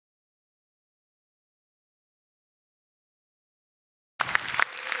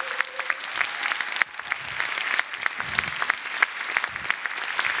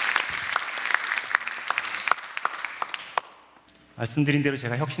말씀드린 대로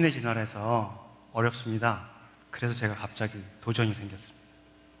제가 혁신의 진화라서 어렵습니다. 그래서 제가 갑자기 도전이 생겼습니다.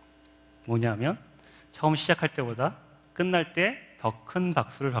 뭐냐면 처음 시작할 때보다 끝날 때 더 큰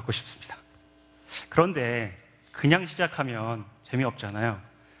박수를 받고 싶습니다. 그런데 그냥 시작하면 재미없잖아요.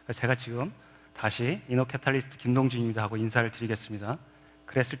 제가 지금 다시 이노캐털리스트 김동준-입니다 하고 인사를 드리겠습니다.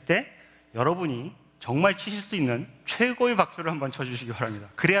 그랬을 때 여러분이 정말 치실 수 있는 최고의 박수를 한번 쳐주시기 바랍니다.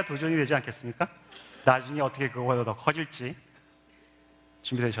 그래야 도전이 되지 않겠습니까? 나중에 어떻게 그거보다 더 커질지.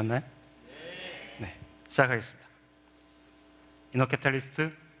 준비되셨나요? 네, 시작하겠습니다.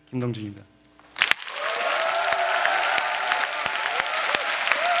 이노캐털리스트 김동준입니다.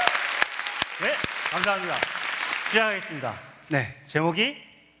 네, 감사합니다. 시작하겠습니다. 네, 제목이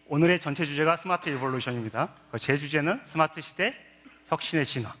오늘의 전체 주제가 스마트 이볼루션입니다. 제 주제는 스마트 시대 혁신의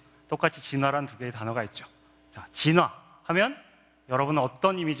진화. 똑같이 진화란 두 개의 단어가 있죠. 자, 진화 하면 여러분은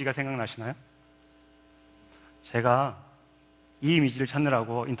어떤 이미지가 생각나시나요? 제가 이 이미지를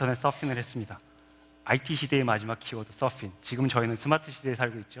찾느라고 인터넷 서핑을 했습니다. IT 시대의 마지막 키워드 서핑. 지금 저희는 스마트 시대에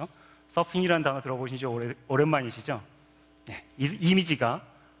살고 있죠. 서핑이라는 단어 들어보신 지 오랜만이시죠? 네, 이 이미지가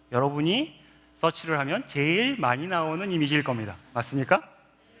여러분이 서치를 하면 제일 많이 나오는 이미지일 겁니다. 맞습니까?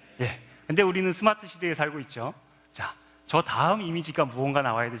 예. 근데 우리는 스마트 시대에 살고 있죠. 자, 저 다음 이미지가 무언가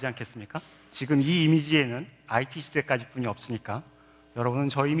나와야 되지 않겠습니까? 지금 이 이미지에는 IT 시대까지 뿐이 없으니까 여러분은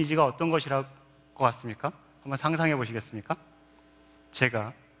저 이미지가 어떤 것이랄 것 같습니까? 한번 상상해 보시겠습니까?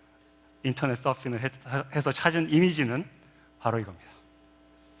 제가 인터넷 서핑을 해서 찾은 이미지는 바로 이겁니다.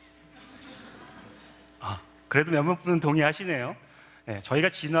 그래도 몇몇 분은 동의하시네요. 네, 저희가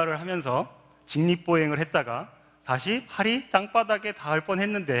진화를 하면서 직립보행을 했다가 다시 팔이 땅바닥에 닿을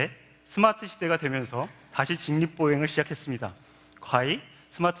뻔했는데 스마트 시대가 되면서 다시 직립보행을 시작했습니다. 과히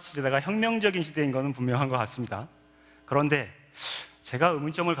스마트 시대가 혁명적인 시대인 것은 분명한 것 같습니다. 그런데 제가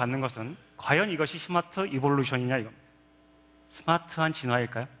의문점을 갖는 것은 과연 이것이 스마트 이볼루션이냐 이겁니다. 스마트한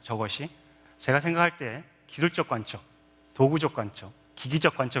진화일까요? 저것이? 제가 생각할 때 기술적 관점, 도구적 관점,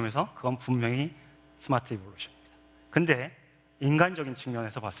 기기적 관점에서 그건 분명히 스마트 이볼루션입니다. 근데 인간적인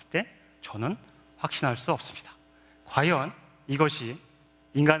측면에서 봤을 때 저는 확신할 수 없습니다. 과연 이것이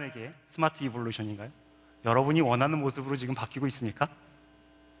인간에게 스마트 이볼루션인가요? 여러분이 원하는 모습으로 지금 바뀌고 있습니까?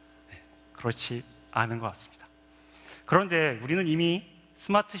 네, 그렇지 않은 것 같습니다. 그런데 우리는 이미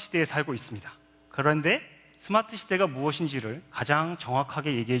스마트 시대에 살고 있습니다. 그런데 스마트 시대가 무엇인지를 가장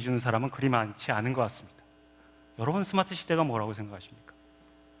정확하게 얘기해 주는 사람은 그리 많지 않은 것 같습니다. 여러분, 스마트 시대가 뭐라고 생각하십니까?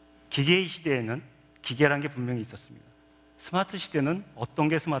 기계의 시대에는 기계라는 게 분명히 있었습니다. 스마트 시대는 어떤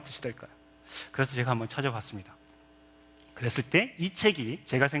게 스마트 시대일까요? 그래서 제가 한번 찾아봤습니다. 그랬을 때 이 책이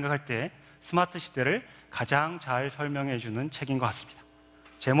제가 생각할 때 스마트 시대를 가장 잘 설명해 주는 책인 것 같습니다.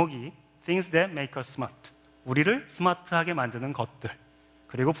 제목이 Things That Make Us Smart. 우리를 스마트하게 만드는 것들.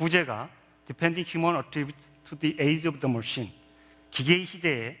 그리고 부제가 Depending Human Attributes to the Age of the Machine. 기계의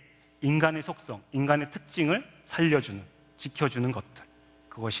시대에 인간의 속성, 인간의 특징을 살려주는, 지켜주는 것들.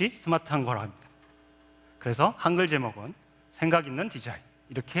 그것이 스마트한 거라 합니다. 그래서 한글 제목은 생각 있는 디자인.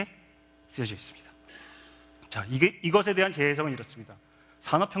 이렇게 쓰여져 있습니다. 자, 이것에 대한 제 해석은 이렇습니다.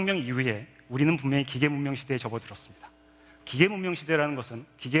 산업혁명 이후에 우리는 분명히 기계 문명 시대에 접어들었습니다. 기계 문명 시대라는 것은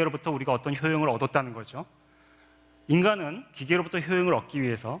기계로부터 우리가 어떤 효용을 얻었다는 거죠. 인간은 기계로부터 효용을 얻기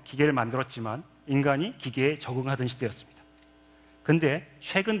위해서 기계를 만들었지만 인간이 기계에 적응하던 시대였습니다. 근데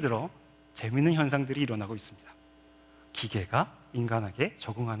최근 들어 재미있는 현상들이 일어나고 있습니다. 기계가 인간에게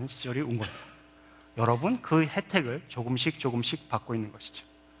적응하는 시절이 온 겁니다. 여러분, 그 혜택을 조금씩 받고 있는 것이죠.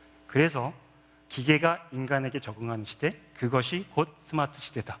 그래서 기계가 인간에게 적응하는 시대, 그것이 곧 스마트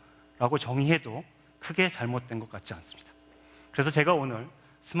시대다라고 정의해도 크게 잘못된 것 같지 않습니다. 그래서 제가 오늘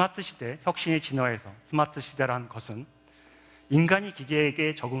스마트 시대, 혁신의 진화에서 스마트 시대라는 것은 인간이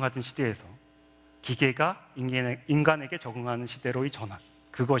기계에게 적응하던 시대에서 기계가 인간에게 적응하는 시대로의 전환,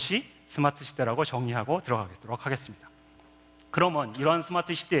 그것이 스마트 시대라고 정의하고 들어가도록 하겠습니다. 그러면 이러한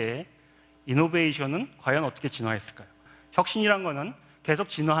스마트 시대에 이노베이션은 과연 어떻게 진화했을까요? 혁신이란 것은 계속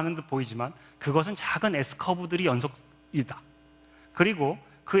진화하는 듯 보이지만 그것은 작은 S커브들이 연속이다. 그리고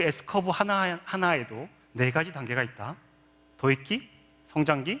그 S커브 하나에도 4가지 단계가 있다. 도입기,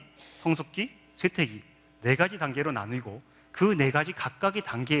 성장기, 성숙기, 쇠퇴기. 4가지 단계로 나누고 그 4가지 각각의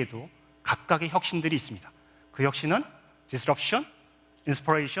단계에도 각각의 혁신들이 있습니다. 그 혁신은 disruption,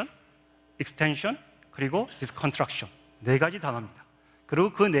 inspiration, extension, 그리고 disconstruction. 4가지 단어입니다.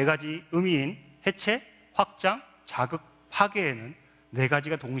 그리고 그 4가지 의미인 해체, 확장, 자극, 파괴에는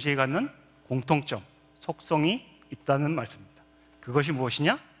 4가지가 동시에 갖는 공통점, 속성이 있다는 말씀입니다. 그것이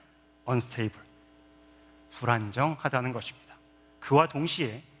무엇이냐? unstable, 불안정하다는 것입니다. 그와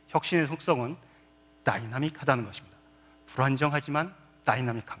동시에 혁신의 속성은 다이나믹하다는 것입니다. 불안정하지만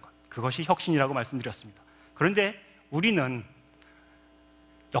다이나믹한 것. 그것이 혁신이라고 말씀드렸습니다. 그런데 우리는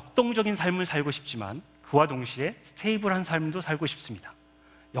역동적인 삶을 살고 싶지만 그와 동시에 스테이블한 삶도 살고 싶습니다.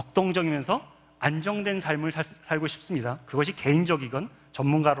 역동적이면서 안정된 삶을 살고 싶습니다. 그것이 개인적이건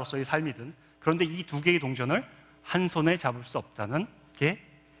전문가로서의 삶이든. 그런데 이 두 개의 동전을 한 손에 잡을 수 없다는 게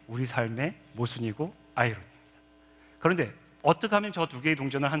우리 삶의 모순이고 아이러니입니다. 그런데 어떻게 하면 저 두 개의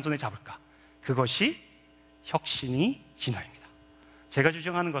동전을 한 손에 잡을까? 그것이 혁신이 진화입니다. 제가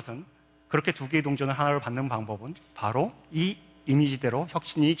주장하는 것은 그렇게 두 개의 동전을 하나로 받는 방법은 바로 이 이미지대로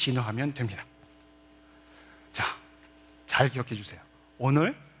혁신이 진화하면 됩니다. 자, 잘 기억해 주세요.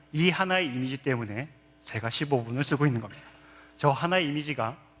 오늘 이 하나의 이미지 때문에 제가 15분을 쓰고 있는 겁니다. 저 하나의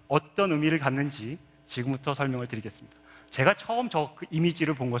이미지가 어떤 의미를 갖는지 지금부터 설명을 드리겠습니다. 제가 처음 그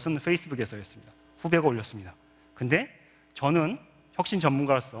이미지를 본 것은 페이스북에서였습니다. 후배가 올렸습니다. 근데 저는 혁신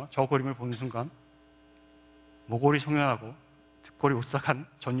전문가로서 저 그림을 보는 순간 모골이 송연하고 뒷골이 오싹한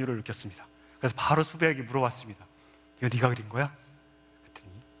전율을 느꼈습니다. 그래서 바로 후배에게 물어봤습니다. 이거 네가 그린 거야?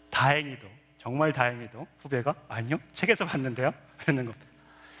 그랬더니 다행히도, 정말 다행히도 후배가 아니요, 책에서 봤는데요? 그러는 겁니다.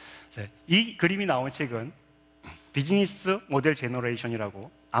 이 그림이 나온 책은 비즈니스 모델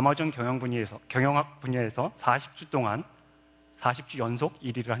제너레이션이라고 아마존 경영학 분야에서 40주 연속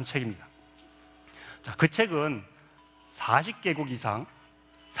 1위를 한 책입니다. 자, 그 책은 40개국 이상,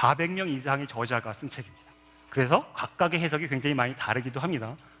 400명 이상의 저자가 쓴 책입니다. 그래서 각각의 해석이 굉장히 많이 다르기도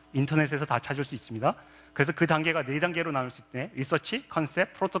합니다. 인터넷에서 다 찾을 수 있습니다. 그래서 그 단계가 4단계로 나눌 수 있는데 리서치,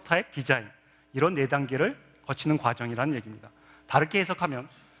 컨셉, 프로토타입, 디자인 이런 4단계를 거치는 과정이라는 얘기입니다. 다르게 해석하면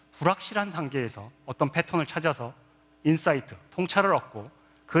불확실한 단계에서 어떤 패턴을 찾아서 인사이트, 통찰을 얻고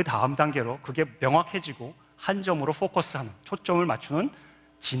그 다음 단계로 그게 명확해지고 한 점으로 포커스하는, 초점을 맞추는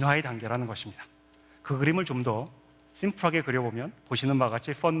진화의 단계라는 것입니다. 그 그림을 좀 더 심플하게 그려보면 보시는 바와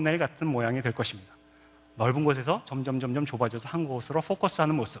같이 펀넬 같은 모양이 될 것입니다. 넓은 곳에서 점점 좁아져서 한 곳으로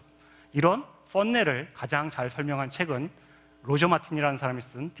포커스하는 모습. 이런 펀넬을 가장 잘 설명한 책은 로저 마틴이라는 사람이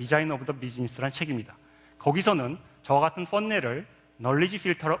쓴 디자인 오브 더 비즈니스라는 책입니다. 거기서는 저와 같은 펀넬을 널리지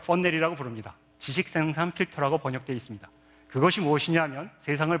필터 펀넬이라고 부릅니다. 지식 생산 필터라고 번역되어 있습니다. 그것이 무엇이냐 하면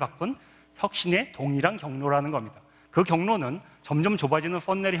세상을 바꾼 혁신의 동일한 경로라는 겁니다. 그 경로는 점점 좁아지는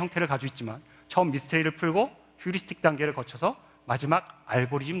펀넬의 형태를 가지고 있지만 처음 미스테리를 풀고 휴리스틱 단계를 거쳐서 마지막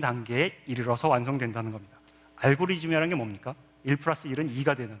알고리즘 단계에 이르러서 완성된다는 겁니다. 알고리즘이라는 게 뭡니까? 1 플러스 1은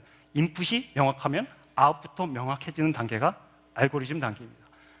 2가 되는, 인풋이 명확하면 아웃풋도 명확해지는 단계가 알고리즘 단계입니다.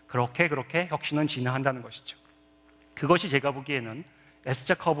 그렇게 혁신은 진화한다는 것이죠. 그것이 제가 보기에는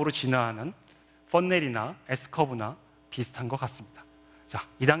S자 커브로 진화하는 펀넬이나 S커브나 비슷한 것 같습니다. 자,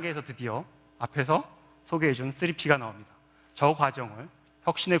 이 단계에서 드디어 앞에서 소개해준 3P가 나옵니다. 저 과정을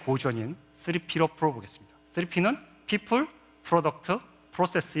혁신의 고전인 3P로 풀어보겠습니다. 3P는 People, Product,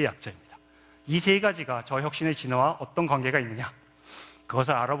 Process의 약자입니다. 이 세 가지가 저 혁신의 진화와 어떤 관계가 있느냐?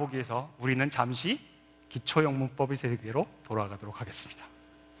 그것을 알아보기 위해서 우리는 잠시 기초영문법의 세계로 돌아가도록 하겠습니다.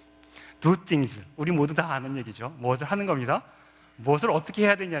 Do things, 우리 모두 다 아는 얘기죠. 무엇을 하는 겁니다. 무엇을 어떻게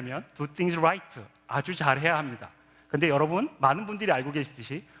해야 되냐면 do things right, 아주 잘해야 합니다. 근데 여러분, 많은 분들이 알고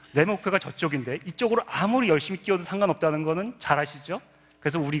계시듯이 내 목표가 저쪽인데 이쪽으로 아무리 열심히 뛰어도 상관없다는 거는 잘 아시죠?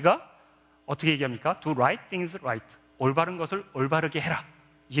 그래서 우리가 어떻게 얘기합니까? Do right things right, 올바른 것을 올바르게 해라.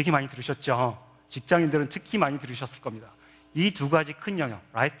 이 얘기 많이 들으셨죠? 직장인들은 특히 많이 들으셨을 겁니다. 이 두 가지 큰 영역,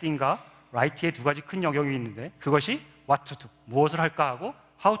 right thing과 right의 두 가지 큰 영역이 있는데 그것이 what to do, 무엇을 할까 하고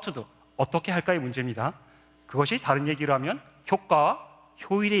how to do, 어떻게 할까의 문제입니다. 그것이 다른 얘기로 하면 효과와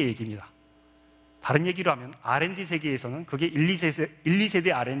효율의 얘기입니다. 다른 얘기로 하면 R&D 세계에서는 그게 1,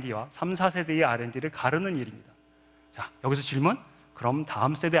 2세대 R&D와 3, 4세대의 R&D를 가르는 일입니다. 자, 여기서 질문, 그럼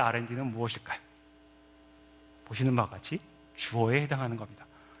다음 세대 R&D는 무엇일까요? 보시는 바와 같이 주어에 해당하는 겁니다.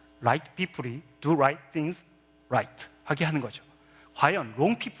 Right people이 do right things right 하게 하는 거죠. 과연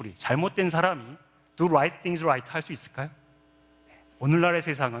wrong people이, 잘못된 사람이 do right things right 할 수 있을까요? 오늘날의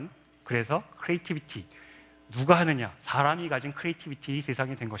세상은 그래서 creativity, 누가 하느냐, 사람이 가진 creativity의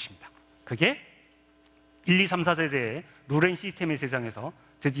세상이 된 것입니다. 그게 1, 2, 3, 4세대의 룰 앤 시스템의 세상에서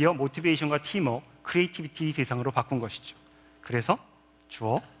드디어 모티베이션과 팀워크, 크리에이티비티의 세상으로 바꾼 것이죠. 그래서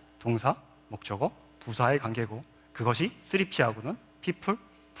주어, 동사, 목적어, 부사의 관계고 그것이 3P하고는 people,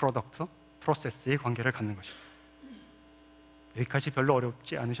 product, process의 관계를 갖는 것입니다. 여기까지 별로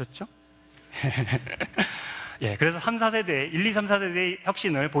어렵지 않으셨죠? 예, 그래서 3, 4세대, 1, 2, 3, 4세대의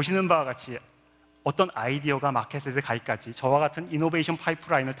혁신을 보시는 바와 같이 어떤 아이디어가 마켓에 가기까지 저와 같은 이노베이션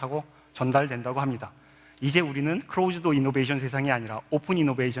파이프라인을 타고 전달된다고 합니다. 이제 우리는 클로즈드 이노베이션 세상이 아니라 오픈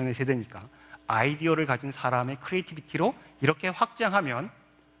이노베이션의 세대니까 아이디어를 가진 사람의 크리에이티비티로 이렇게 확장하면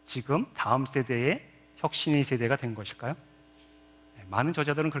지금 다음 세대의 혁신의 세대가 된 것일까요? 많은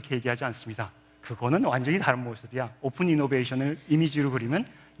저자들은 그렇게 얘기하지 않습니다. 그거는 완전히 다른 모습이야. 오픈 이노베이션을 이미지로 그리면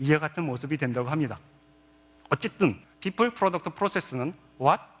이와 같은 모습이 된다고 합니다. 어쨌든 people, product, process는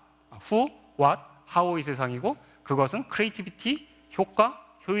what, who, what, how의 세상이고 그것은 creativity, 효과,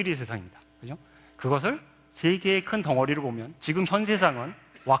 효율의 세상입니다. 그죠? 그것을 세 개의 큰 덩어리를 보면 지금 현 세상은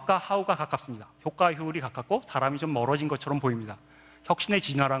what과 how가 가깝습니다. 효과와 효율이 가깝고 사람이 좀 멀어진 것처럼 보입니다. 혁신의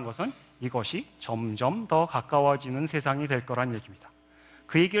진화란 것은 이것이 점점 더 가까워지는 세상이 될 거란 얘기입니다.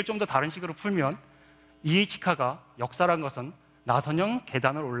 그 얘기를 좀 더 다른 식으로 풀면 EH카가 역사란 것은 나선형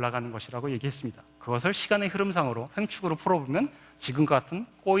계단을 올라가는 것이라고 얘기했습니다. 그것을 시간의 흐름상으로 횡축으로 풀어보면 지금과 같은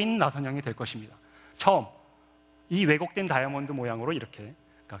꼬인 나선형이 될 것입니다. 처음 이 왜곡된 다이아몬드 모양으로 이렇게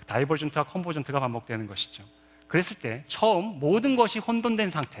그러니까 다이버전트와 컨버전트가 반복되는 것이죠. 그랬을 때 처음 모든 것이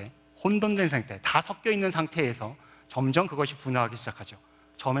혼돈된 상태, 다 섞여 있는 상태에서 점점 그것이 분화하기 시작하죠.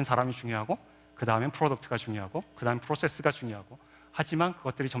 처음엔 사람이 중요하고 그 다음엔 프로덕트가 중요하고 그 다음엔 프로세스가 중요하고 하지만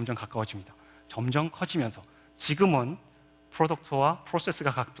그것들이 점점 가까워집니다. 점점 커지면서 지금은 프로덕트와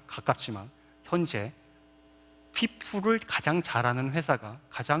프로세스가 가깝지만 현재 피플을 가장 잘하는 회사가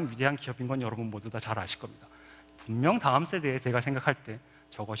가장 위대한 기업인 건 여러분 모두 다 잘 아실 겁니다. 분명 다음 세대에 제가 생각할 때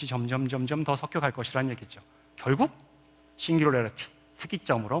저것이 점점 더 섞여갈 것이라는 얘기죠. 결국 싱귤러리티,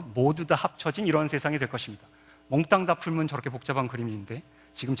 특이점으로 모두 다 합쳐진 이런 세상이 될 것입니다. 몽땅 다 풀면 저렇게 복잡한 그림인데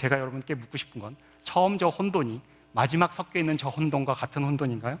지금 제가 여러분께 묻고 싶은 건 처음 저 혼돈이 마지막 섞여 있는 저 혼돈과 같은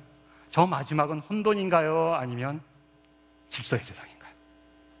혼돈인가요? 저 마지막은 혼돈인가요? 아니면 질서의 세상인가요?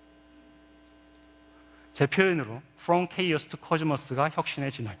 제 표현으로 From Chaos to Cosmos가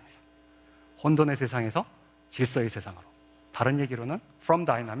혁신의 진화입니다. 혼돈의 세상에서 질서의 세상으로. 다른 얘기로는 From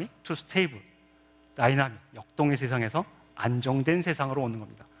Dynamic to Stable, 다이나믹, 역동의 세상에서 안정된 세상으로 오는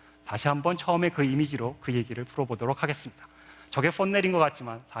겁니다. 다시 한번 처음에 그 이미지로 그 얘기를 풀어보도록 하겠습니다. 저게 펀넬인 것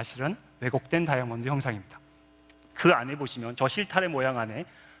같지만 사실은 왜곡된 다이아몬드 형상입니다. 그 안에 보시면 저 실타래 모양 안에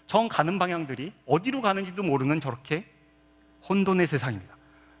정 가는 방향들이 어디로 가는지도 모르는 저렇게 혼돈의 세상입니다.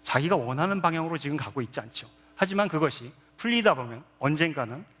 자기가 원하는 방향으로 지금 가고 있지 않죠. 하지만 그것이 풀리다 보면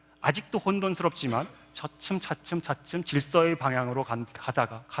언젠가는 아직도 혼돈스럽지만 차츰 질서의 방향으로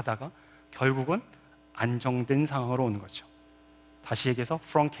가다가 결국은 안정된 상황으로 오는 거죠. 다시 얘기해서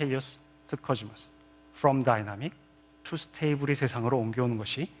From Chaos to Cosmos, From Dynamic to Stable의 세상으로 옮겨오는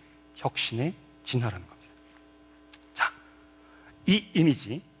것이 혁신의 진화라는 겁니다. 자, 이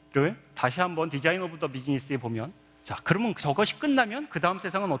이미지를 다시 한번 디자인 오브 더 비즈니스에 보면 자, 그러면 저것이 끝나면 그 다음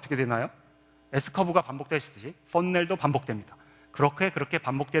세상은 어떻게 되나요? S커브가 반복되시듯이 펀넬도 반복됩니다. 그렇게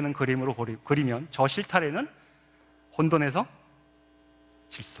반복되는 그림으로 그리면 저 실타래는 혼돈에서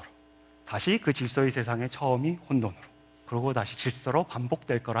질서로 다시 그 질서의 세상의 처음이 혼돈으로 그리고 다시 질서로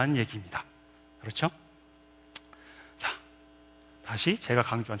반복될 거라는 얘기입니다. 그렇죠? 자, 다시 제가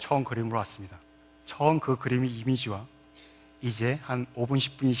강조한 처음 그림으로 왔습니다. 처음 그 그림의 이미지와 이제 한 5분,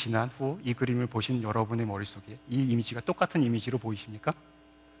 10분이 지난 후 이 그림을 보신 여러분의 머릿속에 이 이미지가 똑같은 이미지로 보이십니까?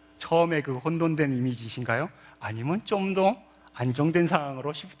 처음에 그 혼돈된 이미지이신가요? 아니면 좀 더 안정된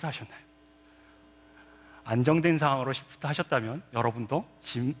상황으로 시프트 하셨나요? 안정된 상황으로 시프트 하셨다면 여러분도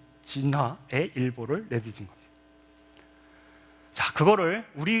진화의 일보를 내딛은 겁니다. 자, 그거를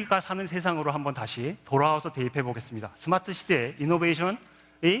우리가 사는 세상으로 한번 다시 돌아와서 대입해 보겠습니다. 스마트 시대의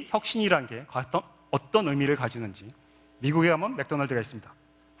이노베이션의 혁신이란 게 어떤 의미를 가지는지 미국에 가면 맥도날드가 있습니다.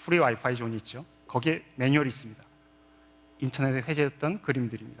 프리 와이파이 존이 있죠. 거기에 매뉴얼이 있습니다. 인터넷에 회제됐던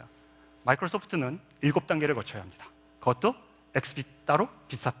그림들입니다. 마이크로소프트는 7단계를 거쳐야 합니다. 그것도 XP 따로,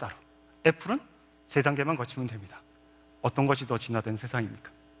 비싸 따로. 애플은 3단계만 거치면 됩니다. 어떤 것이 더 진화된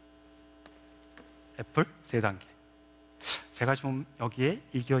세상입니까? 애플 3단계. 제가 좀 여기에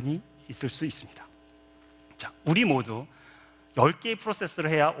이견이 있을 수 있습니다. 자, 우리 모두 10개의 프로세스를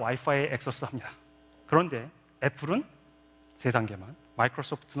해야 와이파이에 액세스 합니다. 그런데 애플은 3단계만,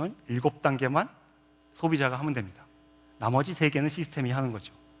 마이크로소프트는 7단계만 소비자가 하면 됩니다. 나머지 3개는 시스템이 하는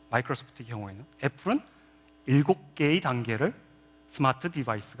거죠. 마이크로소프트의 경우에는. 애플은 7개의 단계를 스마트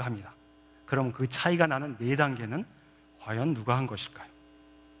디바이스가 합니다. 그럼 그 차이가 나는 4단계는 과연 누가 한 것일까요?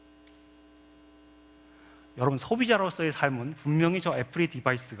 여러분, 소비자로서의 삶은 분명히 저 애플의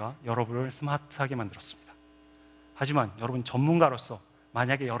디바이스가 여러분을 스마트하게 만들었습니다. 하지만 여러분 전문가로서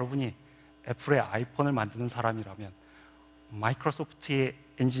만약에 여러분이 애플의 아이폰을 만드는 사람이라면 마이크로소프트의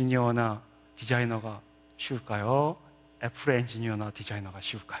엔지니어나 디자이너가 쉬울까요? 애플의 엔지니어나 디자이너가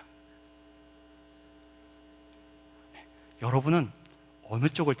쉬울까요? 여러분은 어느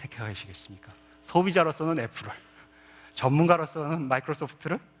쪽을 택하시겠습니까? 소비자로서는 애플을, 전문가로서는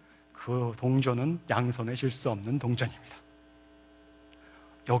마이크로소프트를. 그 동전은 양손에 쥘 수 없는 동전입니다.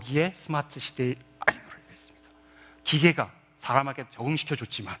 여기에 스마트 시대의 아이디어가 있습니다. 기계가 사람에게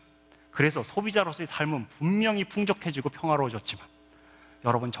적응시켜줬지만 그래서 소비자로서의 삶은 분명히 풍족해지고 평화로워졌지만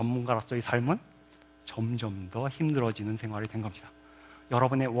여러분 전문가로서의 삶은 점점 더 힘들어지는 생활이 된 겁니다.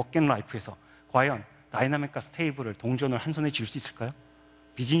 여러분의 워킹라이프에서 과연 다이나믹과 스테이블을 동전을 한 손에 쥘 수 있을까요?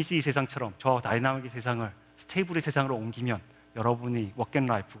 비즈니스의 세상처럼 저 다이나믹의 세상을 스테이블의 세상으로 옮기면 여러분이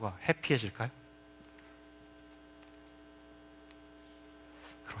워크앤라이프가 해피해질까요?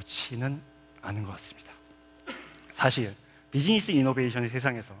 그렇지는 않은 것 같습니다. 사실 비즈니스 이노베이션의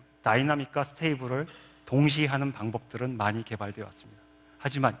세상에서 다이나믹과 스테이블을 동시에 하는 방법들은 많이 개발되어 왔습니다.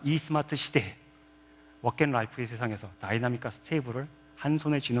 하지만 이 스마트 시대에 워크앤라이프의 세상에서 다이나믹과 스테이블을 한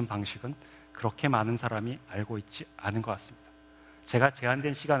손에 쥐는 방식은 그렇게 많은 사람이 알고 있지 않은 것 같습니다. 제가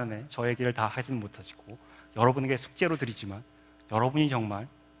제한된 시간 안에 저 얘기를 다 하지는 못하시고 여러분에게 숙제로 드리지만 여러분이 정말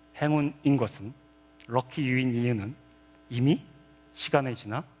행운인 것은 럭키 유인 이유는 이미 시간의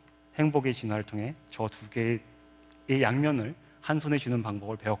진화, 행복의 진화를 통해 저 두 개의 양면을 한 손에 쥐는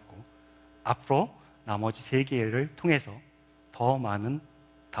방법을 배웠고 앞으로 나머지 세 개를 통해서 더 많은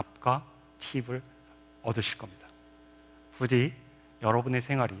답과 팁을 얻으실 겁니다. 부디 여러분의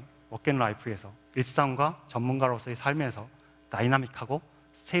생활이 워크앤라이프에서 일상과 전문가로서의 삶에서 다이나믹하고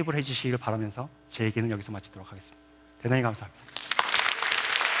스테이블해지시길 바라면서 제 얘기는 여기서 마치도록 하겠습니다. 대단히 감사합니다.